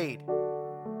disobeyed.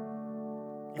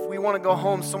 If we want to go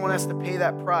home, someone has to pay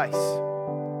that price.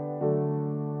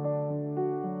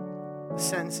 The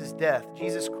sentence is death.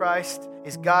 Jesus Christ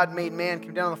is God made man,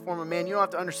 came down in the form of man. You don't have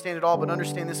to understand it all, but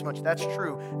understand this much. That's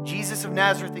true. Jesus of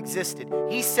Nazareth existed.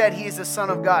 He said he is the Son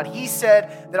of God. He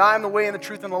said that I am the way and the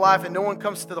truth and the life, and no one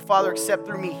comes to the Father except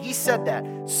through me. He said that.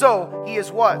 So he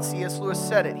is what? C.S. Lewis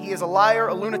said it. He is a liar,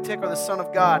 a lunatic, or the Son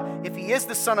of God. If he is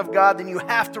the Son of God, then you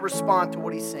have to respond to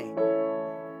what he's saying.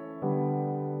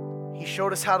 He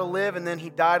showed us how to live, and then he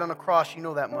died on a cross. You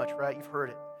know that much, right? You've heard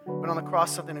it. But on the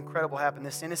cross, something incredible happened.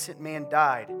 This innocent man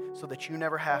died so that you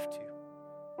never have to.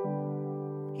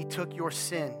 He took your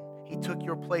sin. He took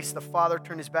your place. The Father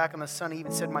turned his back on the Son. He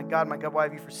even said, my God, why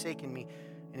have you forsaken me?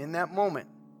 And in that moment,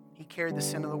 he carried the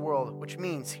sin of the world, which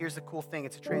means, here's the cool thing,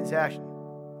 it's a transaction.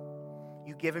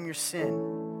 You give him your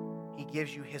sin, he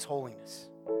gives you his holiness.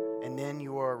 And then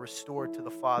you are restored to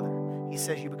the Father. He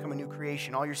says you become a new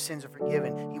creation. All your sins are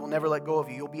forgiven. He will never let go of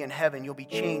you. You'll be in heaven. You'll be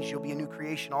changed. You'll be a new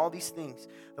creation. All these things.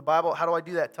 The Bible, how do I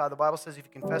do that, Todd? The Bible says if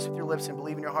you confess with your lips and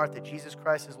believe in your heart that Jesus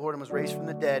Christ is Lord and was raised from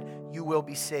the dead, you will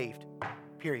be saved.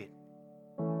 Period.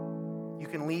 You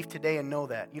can leave today and know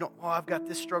that. You don't, I've got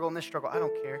this struggle and this struggle. I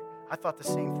don't care. I thought the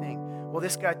same thing. Well,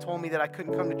 this guy told me that I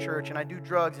couldn't come to church, and I do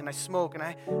drugs, and I smoke, and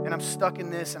I'm stuck in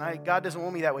this, and God doesn't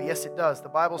want me that way. Yes, it does. The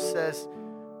Bible says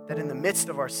that in the midst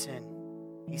of our sin,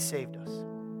 he saved us.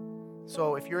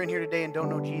 So if you're in here today and don't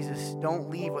know Jesus, don't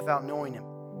leave without knowing him.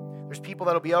 There's people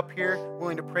that'll be up here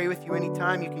willing to pray with you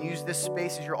anytime. You can use this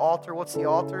space as your altar. What's the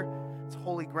altar? It's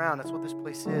holy ground. That's what this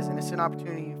place is. And it's an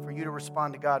opportunity for you to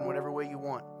respond to God in whatever way you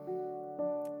want.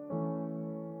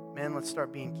 Man, let's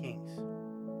start being kings.